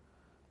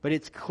 but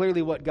it's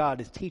clearly what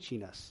God is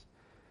teaching us.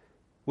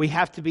 We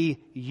have to be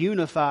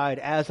unified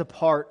as a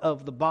part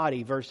of the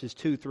body, verses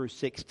 2 through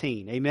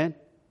 16. Amen?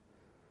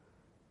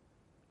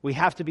 We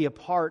have to be a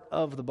part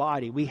of the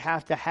body. We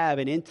have to have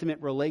an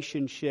intimate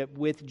relationship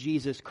with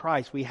Jesus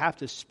Christ. We have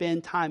to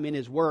spend time in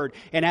His Word.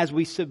 And as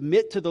we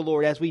submit to the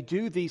Lord, as we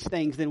do these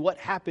things, then what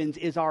happens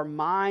is our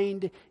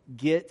mind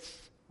gets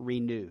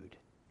renewed.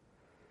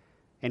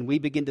 And we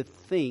begin to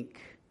think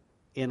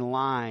in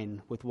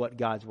line with what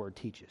God's Word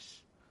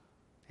teaches.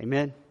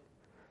 Amen?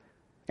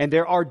 And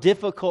there are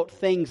difficult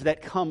things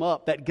that come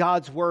up that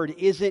God's Word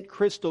isn't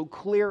crystal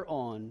clear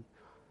on,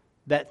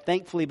 that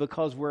thankfully,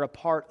 because we're a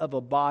part of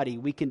a body,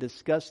 we can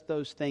discuss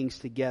those things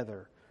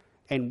together.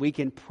 And we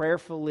can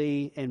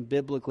prayerfully and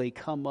biblically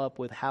come up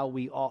with how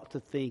we ought to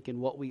think and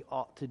what we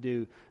ought to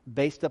do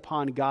based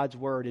upon God's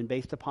Word and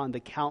based upon the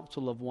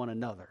counsel of one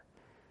another.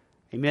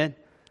 Amen?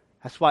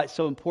 That's why it's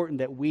so important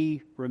that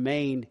we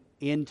remain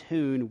in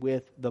tune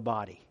with the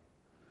body.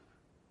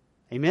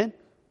 Amen?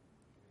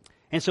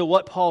 And so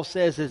what Paul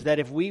says is that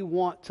if we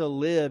want to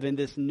live in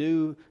this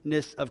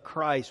newness of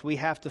Christ, we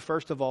have to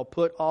first of all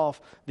put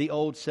off the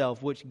old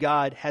self, which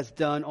God has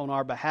done on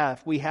our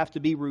behalf. We have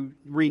to be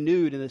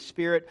renewed in the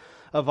spirit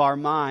of our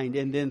mind.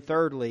 And then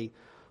thirdly,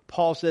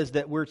 Paul says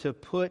that we're to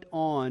put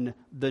on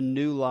the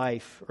new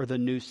life or the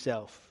new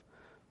self.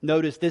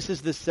 Notice this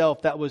is the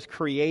self that was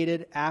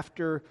created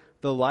after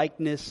the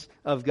likeness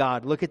of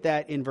God. Look at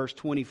that in verse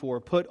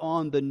 24. Put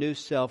on the new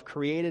self,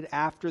 created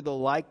after the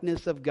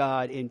likeness of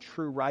God in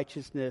true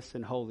righteousness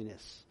and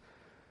holiness.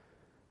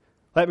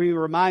 Let me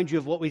remind you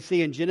of what we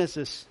see in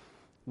Genesis.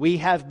 We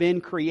have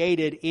been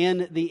created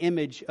in the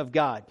image of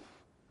God.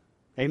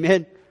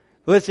 Amen.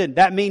 Listen,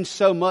 that means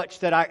so much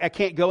that I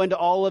can't go into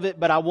all of it,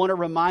 but I want to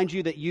remind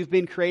you that you've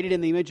been created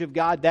in the image of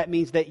God. That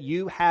means that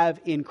you have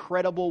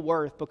incredible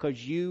worth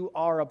because you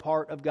are a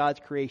part of God's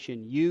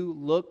creation. You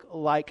look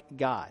like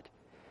God.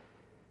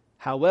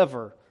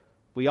 However,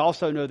 we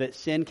also know that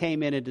sin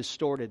came in and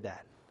distorted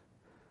that.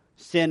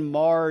 Sin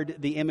marred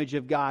the image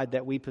of God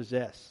that we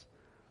possess.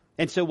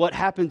 And so what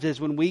happens is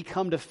when we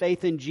come to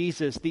faith in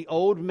Jesus, the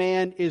old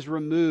man is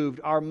removed.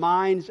 Our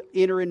minds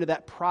enter into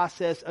that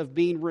process of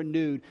being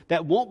renewed.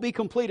 That won't be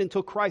complete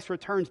until Christ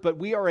returns, but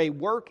we are a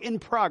work in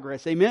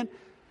progress. Amen?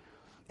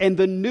 And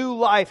the new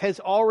life has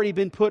already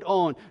been put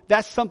on.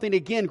 That's something,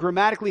 again,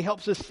 grammatically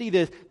helps us see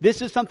this.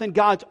 This is something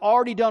God's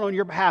already done on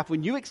your behalf.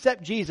 When you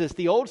accept Jesus,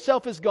 the old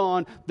self is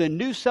gone, the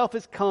new self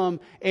has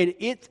come, and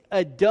it's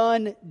a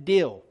done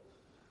deal.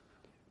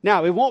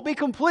 Now, it won't be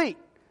complete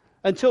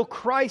until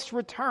Christ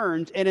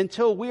returns and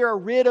until we are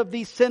rid of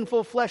these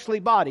sinful fleshly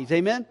bodies.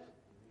 Amen?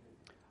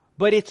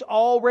 But it's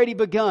already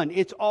begun.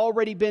 It's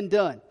already been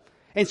done.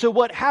 And so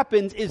what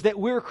happens is that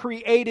we're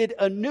created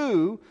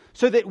anew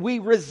so that we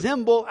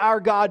resemble our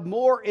God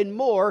more and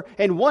more.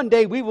 And one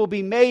day we will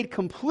be made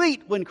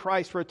complete when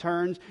Christ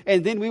returns.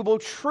 And then we will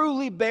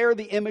truly bear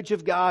the image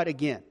of God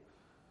again.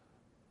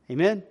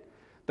 Amen?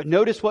 But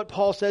notice what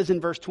Paul says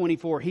in verse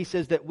 24. He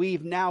says that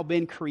we've now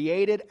been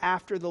created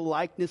after the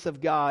likeness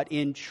of God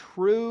in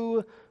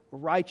true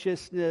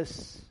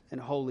righteousness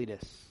and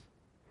holiness.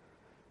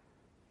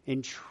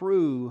 In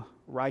true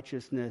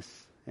righteousness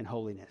and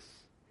holiness.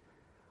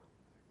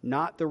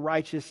 Not the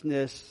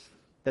righteousness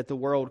that the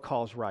world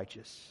calls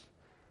righteous.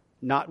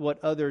 Not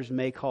what others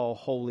may call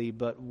holy,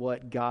 but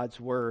what God's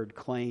Word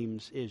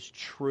claims is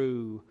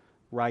true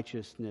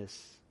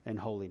righteousness and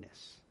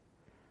holiness.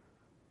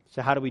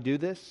 So how do we do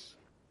this?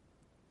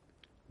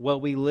 Well,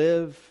 we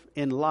live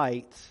in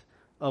light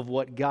of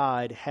what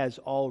God has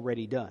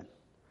already done.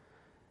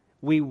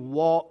 We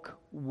walk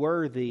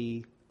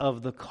worthy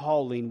of the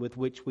calling with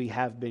which we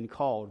have been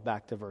called,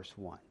 back to verse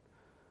 1.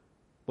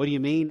 What do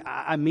you mean?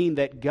 I mean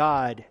that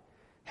God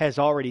has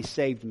already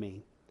saved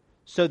me,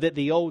 so that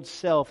the old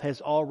self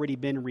has already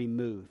been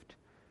removed.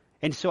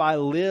 And so I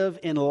live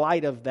in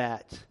light of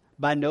that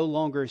by no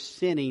longer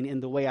sinning in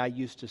the way I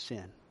used to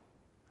sin.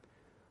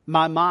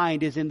 My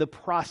mind is in the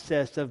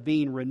process of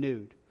being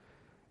renewed.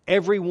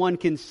 Everyone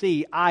can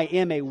see I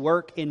am a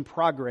work in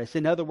progress.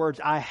 In other words,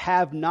 I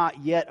have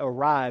not yet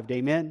arrived.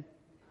 Amen?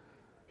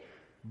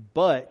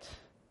 But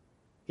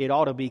it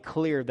ought to be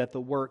clear that the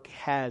work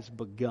has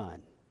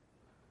begun.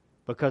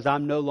 Because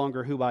I'm no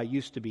longer who I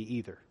used to be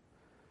either.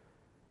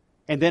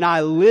 And then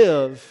I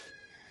live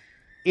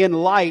in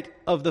light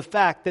of the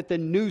fact that the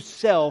new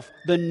self,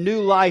 the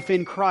new life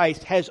in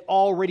Christ has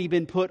already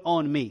been put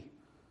on me.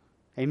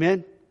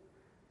 Amen?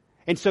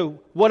 And so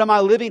what am I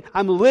living?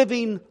 I'm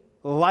living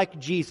like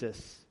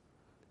Jesus,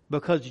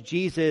 because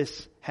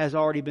Jesus has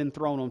already been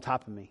thrown on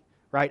top of me,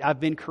 right?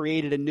 I've been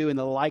created anew in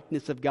the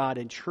likeness of God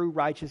in true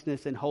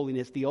righteousness and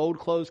holiness. The old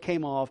clothes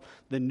came off,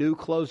 the new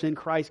clothes in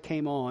Christ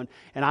came on,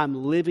 and I'm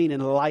living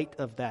in light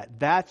of that.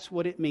 That's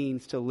what it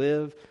means to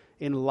live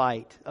in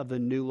light of the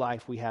new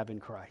life we have in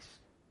Christ.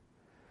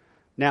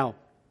 Now,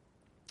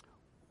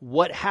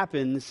 what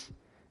happens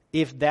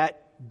if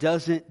that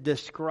doesn't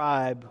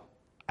describe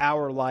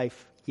our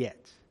life yet?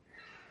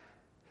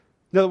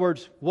 In other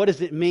words, what does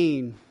it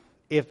mean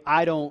if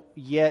I don't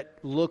yet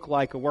look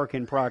like a work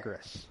in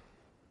progress?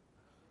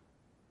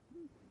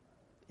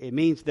 It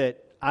means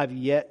that I've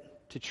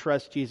yet to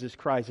trust Jesus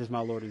Christ as my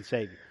Lord and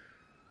Savior.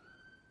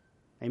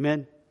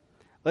 Amen?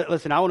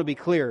 Listen, I want to be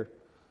clear.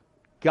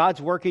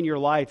 God's work in your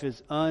life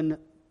is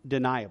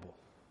undeniable.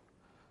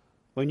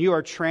 When you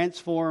are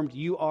transformed,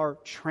 you are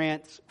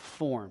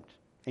transformed.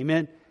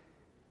 Amen?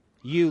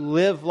 You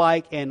live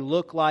like and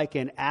look like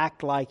and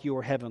act like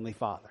your Heavenly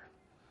Father.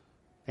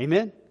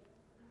 Amen?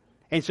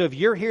 And so if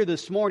you're here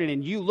this morning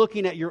and you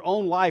looking at your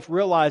own life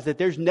realize that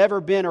there's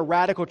never been a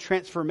radical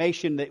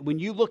transformation, that when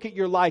you look at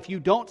your life you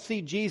don't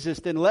see Jesus,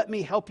 then let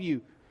me help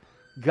you.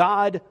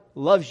 God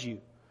loves you.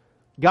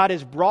 God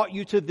has brought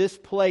you to this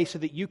place so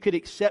that you could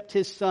accept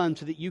His Son,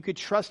 so that you could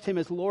trust Him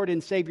as Lord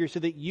and Savior,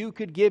 so that you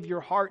could give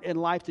your heart and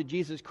life to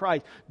Jesus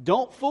Christ.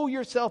 Don't fool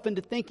yourself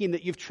into thinking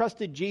that you've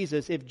trusted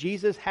Jesus if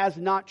Jesus has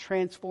not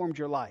transformed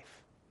your life.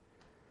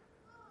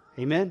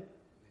 Amen?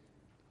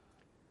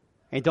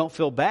 And don't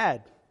feel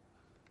bad.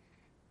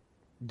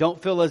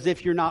 Don't feel as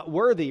if you're not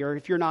worthy or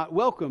if you're not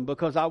welcome,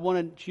 because I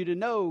wanted you to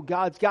know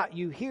God's got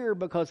you here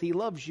because He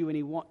loves you and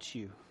He wants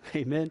you.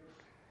 Amen?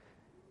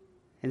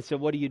 And so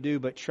what do you do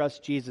but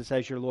trust Jesus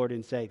as your Lord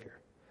and Savior?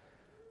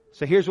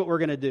 So here's what we're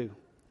going to do.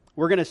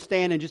 We're going to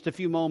stand in just a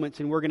few moments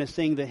and we're going to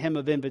sing the hymn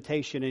of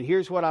invitation. And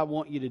here's what I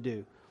want you to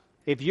do.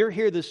 If you're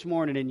here this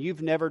morning and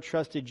you've never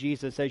trusted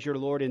Jesus as your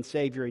Lord and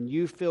Savior, and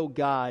you feel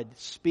God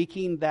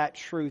speaking that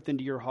truth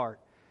into your heart,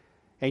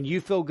 and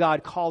you feel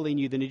God calling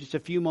you, then in just a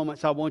few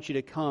moments I want you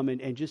to come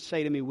and just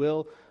say to me,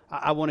 Will,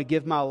 I want to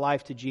give my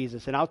life to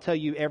Jesus. And I'll tell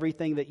you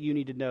everything that you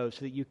need to know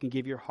so that you can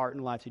give your heart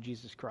and life to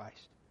Jesus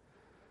Christ.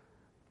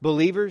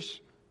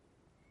 Believers,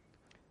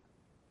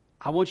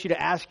 I want you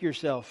to ask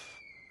yourself,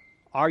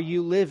 are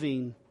you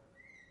living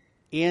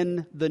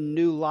in the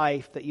new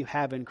life that you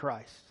have in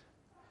Christ?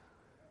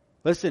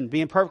 Listen,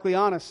 being perfectly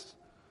honest,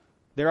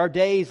 there are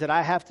days that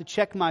I have to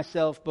check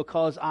myself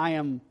because I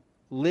am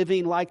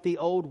living like the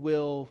old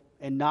will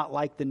and not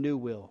like the new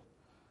will.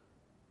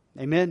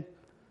 Amen?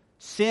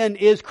 Sin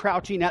is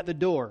crouching at the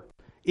door.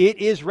 It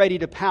is ready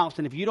to pounce.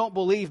 And if you don't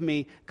believe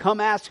me, come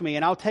ask me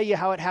and I'll tell you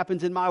how it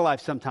happens in my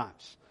life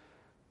sometimes.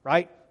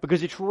 Right?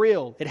 Because it's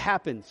real. It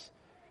happens.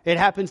 It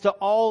happens to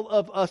all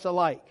of us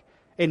alike.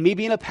 And me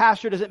being a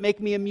pastor doesn't make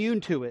me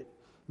immune to it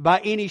by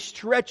any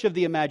stretch of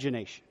the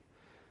imagination.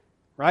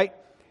 Right?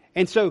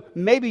 And so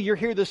maybe you're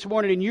here this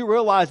morning and you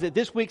realize that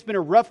this week's been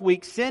a rough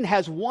week. Sin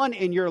has won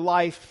in your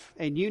life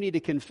and you need to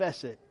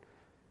confess it.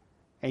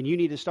 And you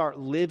need to start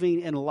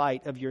living in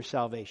light of your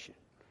salvation.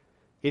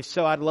 If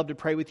so, I'd love to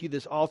pray with you.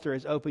 This altar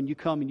is open. You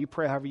come and you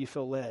pray however you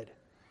feel led.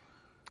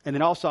 And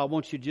then also I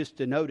want you just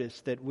to notice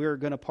that we're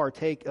going to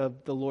partake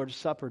of the Lord's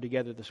Supper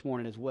together this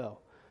morning as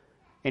well.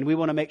 And we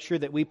want to make sure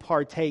that we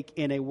partake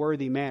in a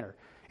worthy manner.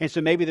 And so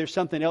maybe there's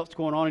something else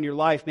going on in your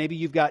life. Maybe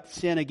you've got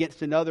sin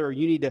against another or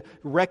you need to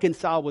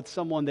reconcile with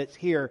someone that's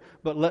here.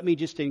 But let me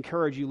just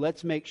encourage you,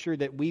 let's make sure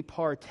that we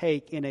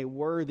partake in a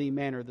worthy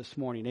manner this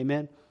morning.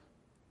 Amen?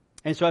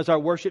 And so as our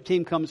worship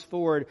team comes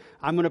forward,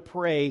 I'm going to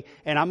pray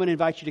and I'm going to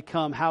invite you to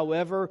come.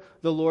 However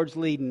the Lord's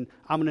leading,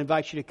 I'm going to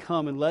invite you to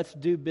come and let's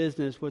do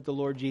business with the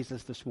Lord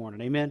Jesus this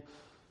morning. Amen?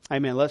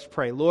 Amen. Let's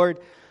pray. Lord,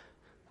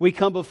 we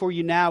come before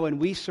you now and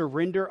we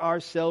surrender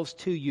ourselves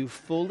to you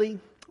fully.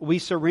 We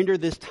surrender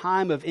this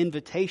time of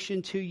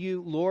invitation to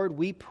you. Lord,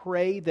 we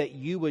pray that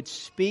you would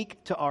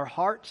speak to our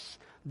hearts,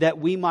 that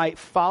we might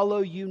follow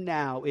you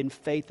now in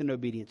faith and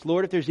obedience.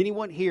 Lord, if there's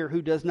anyone here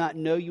who does not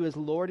know you as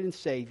Lord and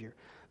Savior,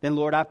 then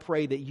Lord, I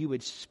pray that you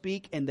would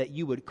speak and that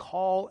you would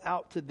call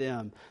out to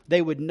them.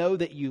 They would know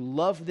that you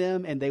love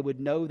them and they would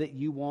know that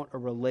you want a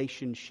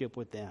relationship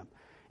with them.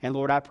 And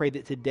Lord, I pray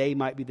that today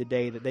might be the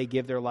day that they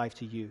give their life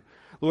to you.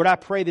 Lord, I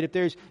pray that if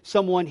there's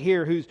someone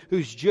here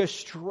who's just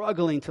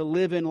struggling to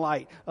live in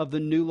light of the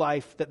new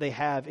life that they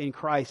have in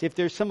Christ, if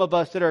there's some of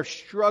us that are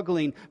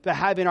struggling to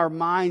having our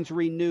minds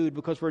renewed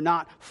because we're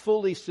not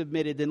fully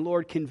submitted, then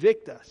Lord,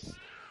 convict us.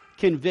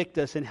 Convict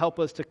us and help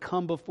us to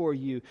come before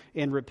you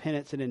in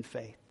repentance and in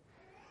faith.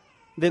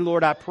 Then,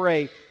 Lord, I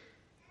pray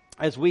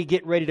as we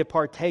get ready to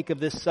partake of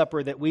this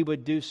supper that we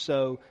would do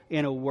so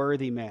in a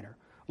worthy manner.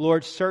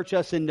 Lord, search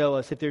us and know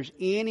us. If there's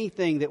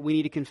anything that we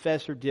need to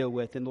confess or deal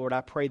with, then Lord,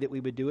 I pray that we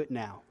would do it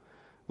now.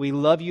 We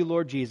love you,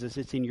 Lord Jesus.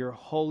 It's in your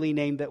holy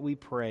name that we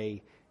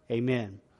pray. Amen.